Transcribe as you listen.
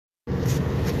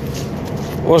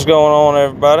What's going on,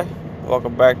 everybody?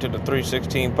 Welcome back to the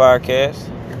 316 podcast.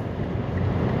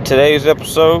 Today's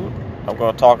episode, I'm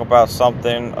going to talk about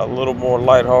something a little more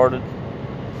lighthearted,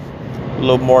 a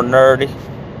little more nerdy.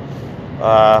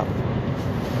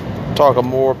 Talking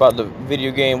more about the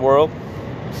video game world.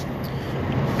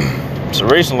 So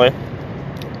recently,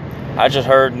 I just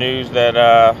heard news that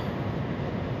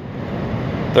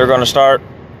they're going to start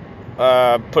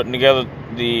putting together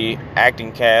the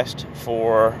acting cast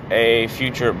for a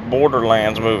future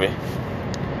Borderlands movie.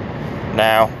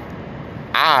 Now,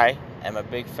 I am a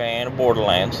big fan of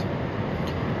Borderlands.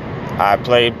 I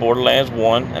played Borderlands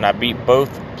 1 and I beat both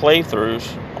playthroughs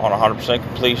on 100%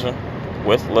 completion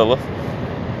with Lilith.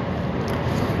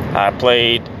 I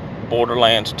played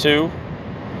Borderlands 2.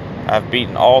 I've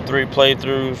beaten all 3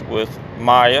 playthroughs with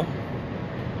Maya.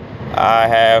 I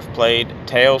have played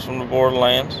Tales from the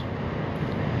Borderlands.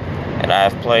 And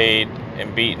I've played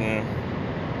and beaten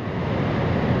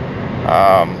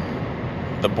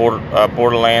the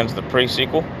Borderlands, the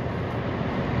pre-sequel.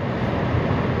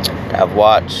 I've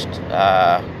watched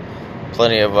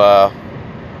plenty of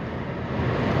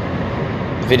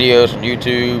videos on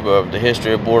YouTube of the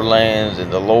history of Borderlands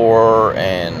and the lore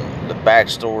and the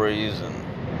backstories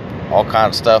and all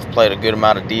kinds of stuff. Played a good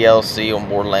amount of DLC on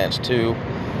Borderlands 2.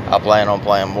 I plan on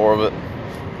playing more of it.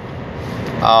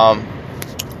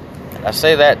 I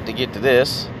say that to get to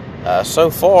this.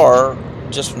 So far,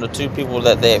 just from the 2 people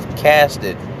that they have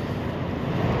casted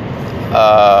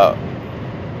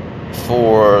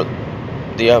for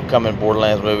the upcoming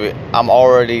Borderlands movie, I'm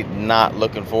already not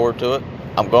looking forward to it.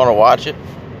 I'm going to watch it,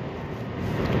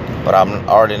 but I'm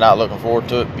already not looking forward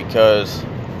to it because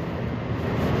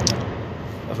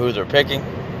of who they're picking.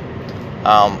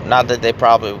 Not that they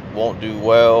probably won't do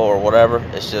well or whatever.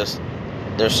 It's just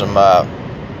there's some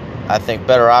I think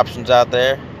better options out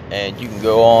there, and you can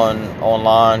go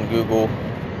online, Google,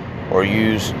 or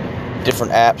use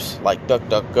different apps like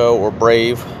DuckDuckGo or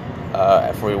Brave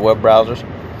for your web browsers,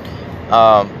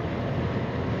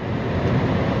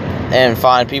 and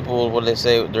find people, what they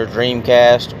say, their dream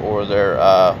cast or their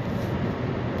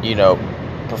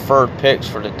preferred picks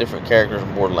for the different characters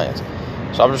in Borderlands.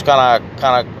 So I'm just kind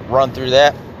of run through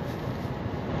that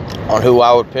on who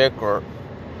I would pick or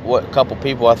what couple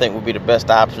people I think would be the best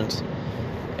options.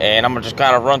 And I'm going to just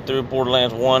kind of run through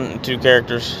Borderlands 1 and 2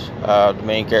 characters, the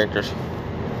main characters.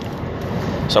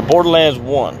 So Borderlands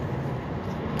 1,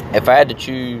 if I had to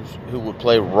choose who would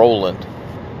play Roland,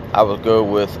 I would go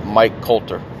with Mike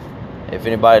Coulter. If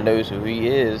anybody knows who he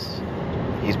is,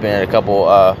 he's been in a couple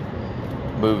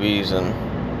movies and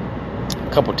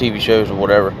a couple TV shows or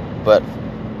whatever. But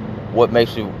what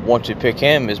makes me want to pick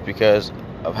him is because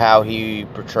of how he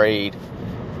portrayed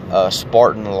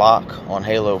Spartan Locke on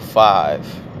Halo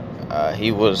 5.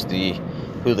 He was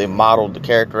who they modeled the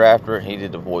character after, and he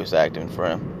did the voice acting for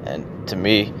him. And to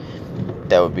me,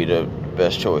 that would be the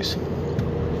best choice.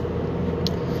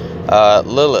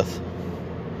 Lilith.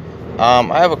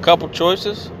 I have a couple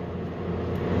choices.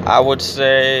 I would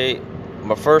say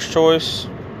my first choice,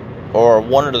 or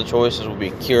one of the choices, would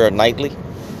be Keira Knightley.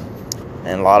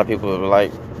 And a lot of people would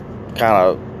like kind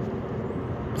of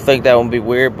think that would be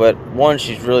weird, but one,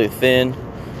 she's really thin,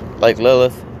 like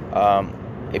Lilith.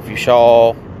 If you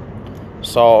saw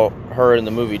her in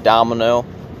the movie Domino,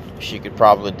 she could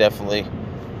probably definitely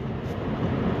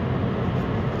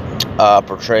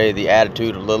portray the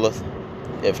attitude of Lilith.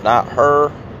 If not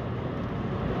her,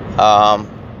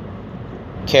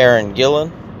 Karen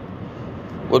Gillan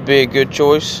would be a good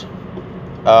choice.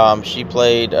 She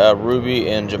played Ruby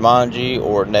in Jumanji,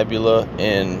 or Nebula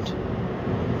in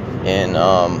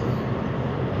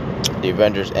the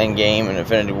Avengers Endgame and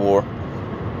Infinity War.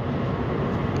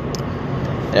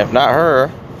 And if not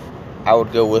her, I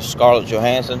would go with Scarlett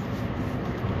Johansson.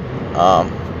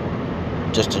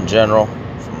 Just in general,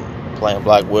 from playing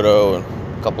Black Widow and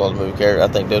a couple other movie characters,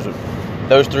 I think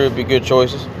those 3 would be good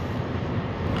choices.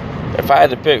 If I had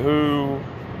to pick who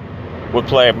would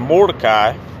play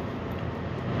Mordecai,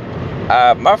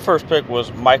 my first pick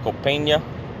was Michael Pena.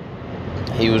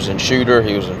 He was in Shooter,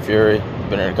 he was in Fury,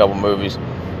 been in a couple movies.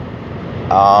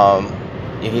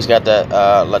 He's got that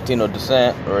Latino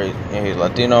descent, or he's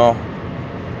Latino.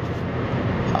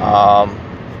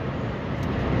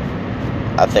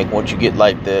 I think once you get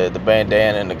like the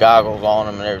bandana and the goggles on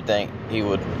him and everything, he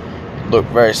would look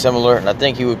very similar, and I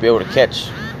think he would be able to catch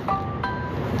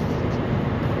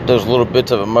those little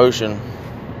bits of emotion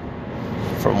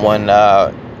from when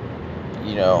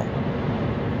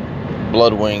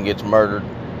Bloodwing gets murdered,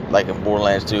 like in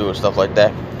Borderlands 2 and stuff like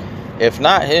that. If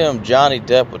not him, Johnny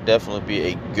Depp would definitely be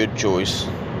a good choice.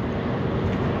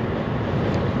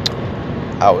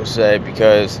 I would say,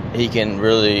 because he can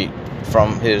really,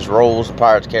 from his roles in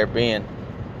Pirates of the Caribbean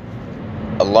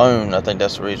alone, I think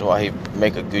that's the reason why he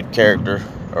make a good character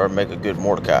or make a good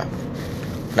Mordecai.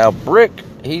 Now Brick,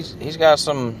 he's got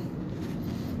some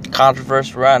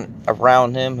controversy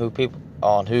around him, who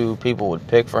people would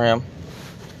pick for him.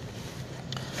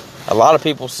 A lot of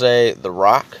people say The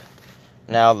Rock.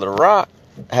 Now The Rock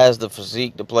has the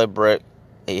physique to play Brick.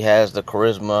 He has the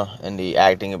charisma and the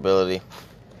acting ability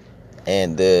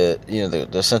and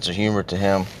the sense of humor to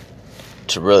him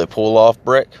to really pull off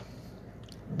Brick.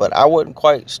 But I wouldn't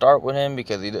quite start with him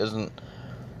because he doesn't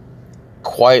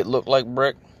quite look like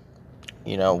Brick.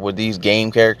 With these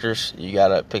game characters, you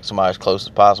gotta pick somebody as close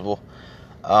as possible.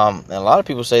 And a lot of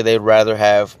people say they'd rather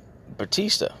have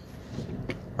Batista,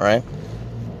 right?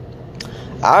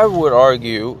 I would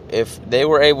argue if they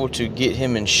were able to get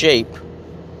him in shape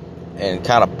and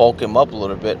kind of bulk him up a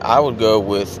little bit, I would go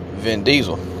with Vin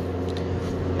Diesel.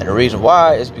 And the reason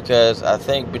why is because I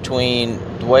think between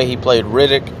the way he played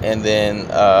Riddick and then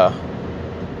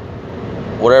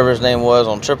whatever his name was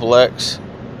on Triple X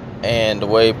and the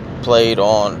way he played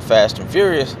on Fast and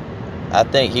Furious, I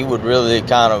think he would really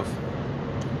kind of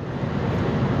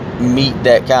meet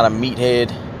that kind of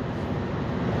meathead,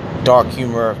 dark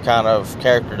humor kind of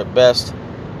character the best.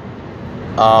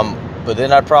 But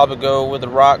then I'd probably go with The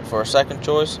Rock for a second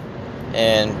choice.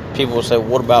 And people will say,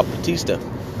 what about Batista?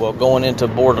 Well, going into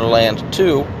Borderlands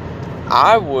 2,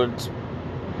 I would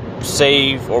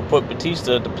save or put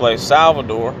Batista to play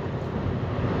Salvador,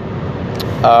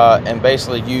 and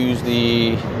basically use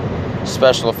the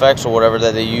special effects or whatever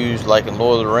that they used, like in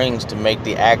Lord of the Rings, to make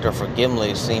the actor for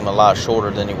Gimli seem a lot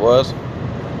shorter than he was.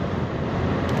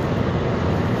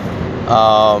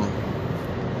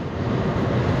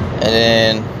 And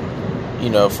then,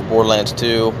 for Borderlands 2,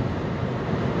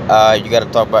 you got to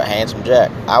talk about Handsome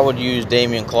Jack. I would use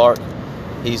Damian Clark.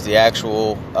 He's the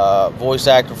actual voice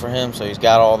actor for him, so he's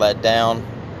got all that down.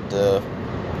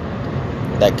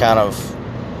 That kind of,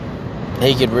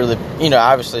 he could really,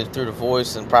 obviously through the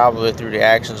voice and probably through the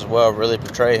actions as well, really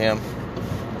portray him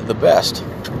the best.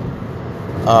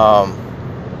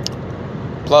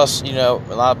 Plus, a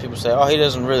lot of people say, oh, he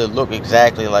doesn't really look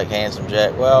exactly like Handsome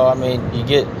Jack. Well, I mean, you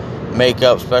get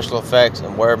makeup, special effects,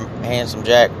 and where Handsome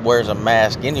Jack wears a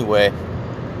mask anyway,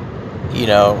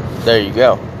 there you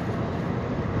go.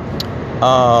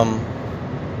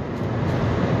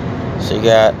 So you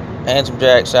got Handsome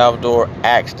Jack, Salvador,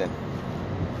 Axton.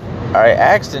 Alright,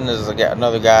 Axton is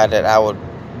another guy that I would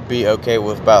be okay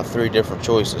with about 3 different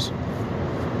choices.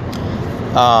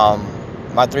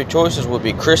 My 3 choices would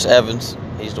be Chris Evans.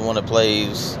 He's the one that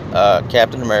plays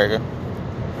Captain America.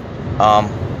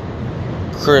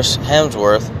 Chris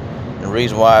Hemsworth. And the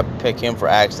reason why I pick him for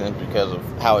Axton is because of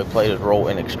how he played his role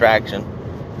in Extraction.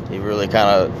 He really kind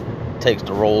of takes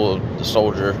the role of the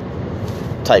soldier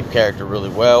type character really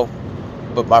well.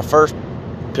 But my first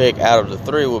pick out of the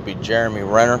 3 would be Jeremy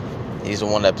Renner. He's the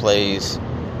one that plays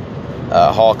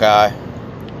Hawkeye.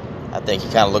 I think he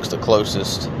kind of looks the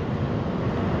closest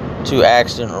to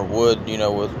Axton, or would,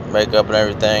 with makeup and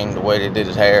everything, the way they did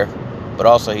his hair. But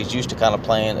also he's used to kind of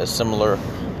playing a similar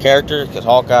character, because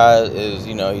Hawkeye is,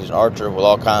 he's an archer with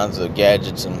all kinds of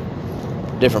gadgets and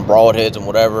different broadheads and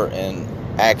whatever, and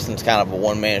Axton's kind of a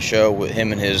one-man show with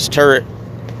him and his turret.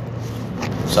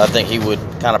 So I think he would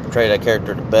kind of portray that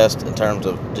character the best in terms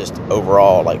of just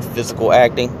overall, like, physical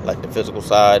acting, like the physical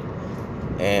side,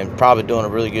 and probably doing a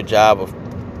really good job of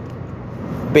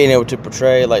being able to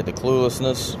portray, like, the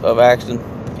cluelessness of Axton,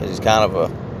 because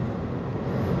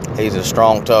he's a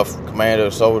strong, tough commando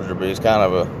soldier, but he's kind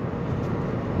of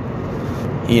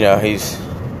he's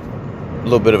a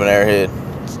little bit of an airhead.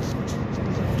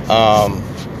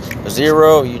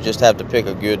 Zero, you just have to pick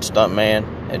a good stuntman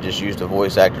and just use the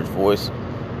voice actor's voice.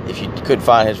 If you couldn't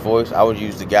find his voice, I would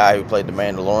use the guy who played the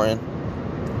Mandalorian.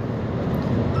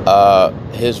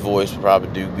 His voice would probably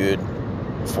do good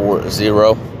for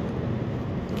Zero.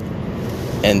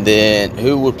 And then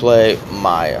who would play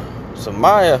Maya? So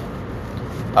Maya,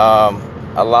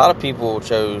 a lot of people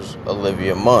chose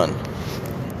Olivia Munn.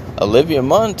 Olivia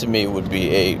Munn, to me, would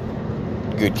be a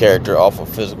good character off of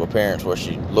physical appearance, where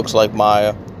she looks like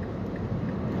Maya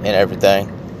and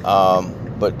everything.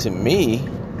 But to me,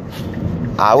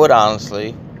 I would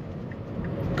honestly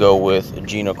go with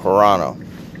Gina Carano.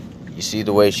 You see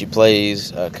the way she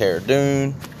plays Cara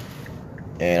Dune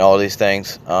and all these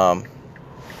things.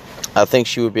 I think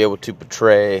she would be able to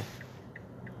portray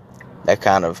that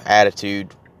kind of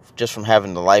attitude just from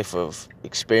having the life of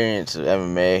experience of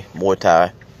MMA, Muay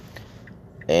Thai,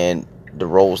 and the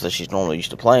roles that she's normally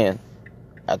used to playing.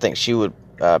 I think she would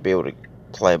be able to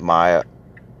play Maya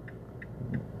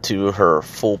to her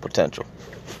full potential.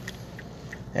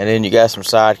 And then you got some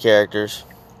side characters.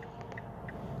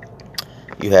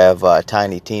 You have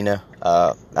Tiny Tina.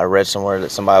 I read somewhere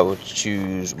that somebody would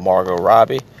choose Margot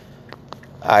Robbie.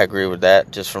 I agree with that,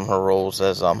 just from her roles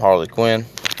as Harley Quinn.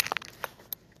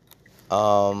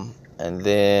 And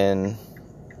then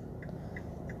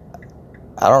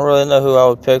I don't really know who I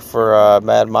would pick for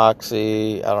Mad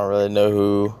Moxie. I don't really know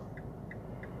who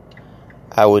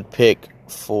I would pick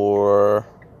for,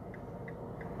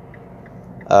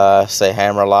 say,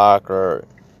 Hammerlock or,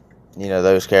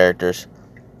 those characters.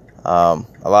 A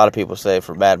lot of people say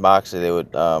for Mad Moxie they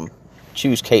would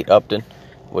choose Kate Upton,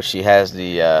 which she has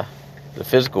the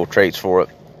physical traits for it,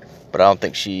 but I don't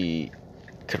think she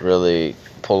could really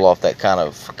pull off that kind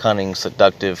of cunning,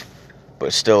 seductive,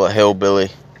 but still a hillbilly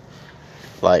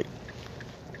like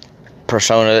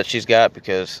persona that she's got,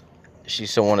 because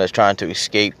she's someone that's trying to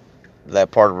escape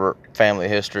that part of her family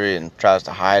history and tries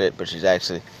to hide it, but she's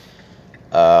actually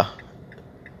a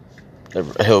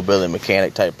hillbilly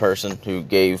mechanic type person who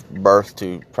gave birth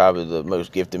to probably the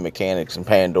most gifted mechanics in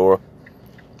Pandora.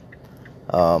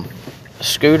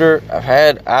 Scooter, I've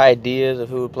had ideas of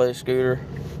who would play Scooter,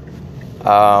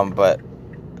 but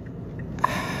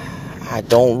I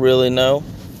don't really know.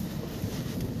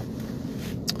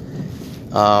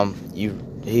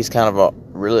 He's kind of a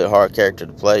really hard character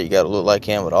to play. You got to look like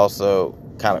him, but also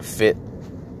kind of fit.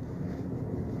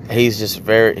 He's a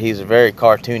very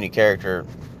cartoony character,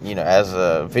 as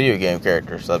a video game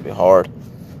character, so that'd be hard.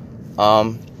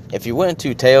 If you went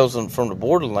into Tales from the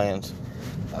Borderlands,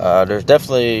 there's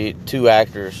definitely 2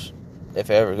 actors, if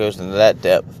it ever goes into that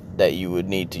depth, that you would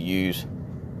need to use.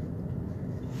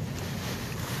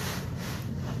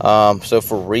 So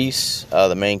for Reese,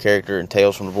 the main character in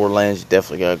Tales from the Borderlands, you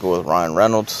definitely got to go with Ryan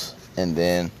Reynolds. And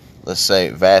then, let's say,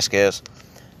 Vasquez.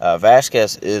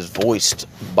 Vasquez is voiced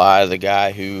by the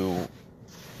guy who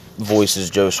voices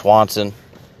Joe Swanson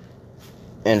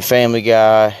in Family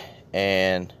Guy.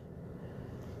 And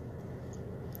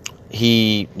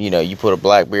he, you put a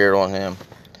black beard on him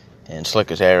and slick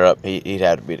his hair up, he'd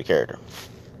have to be the character.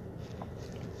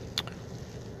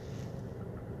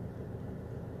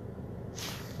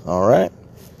 Alright.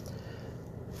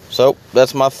 So,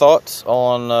 that's my thoughts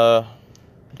on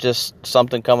just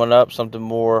something coming up, something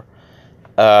more,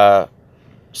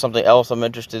 something else I'm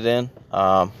interested in.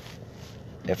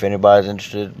 If anybody's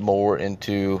interested more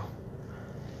into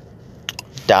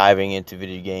diving into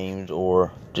video games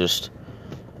or just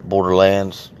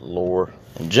Borderlands lore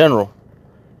in general,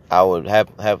 I would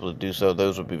happily do so.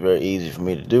 Those would be very easy for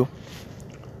me to do.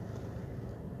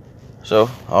 So,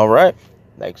 alright.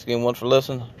 Thanks again once for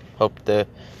listening. Hope the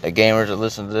gamers that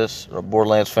listen to this, or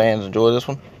Borderlands fans, enjoy this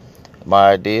one,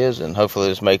 my ideas, and hopefully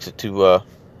this makes it to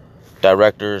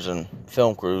directors and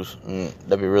film crews. And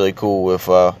that'd be really cool if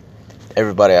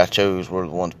everybody I chose were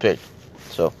the ones picked.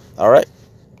 So, alright.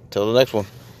 Till the next one.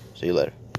 See you later.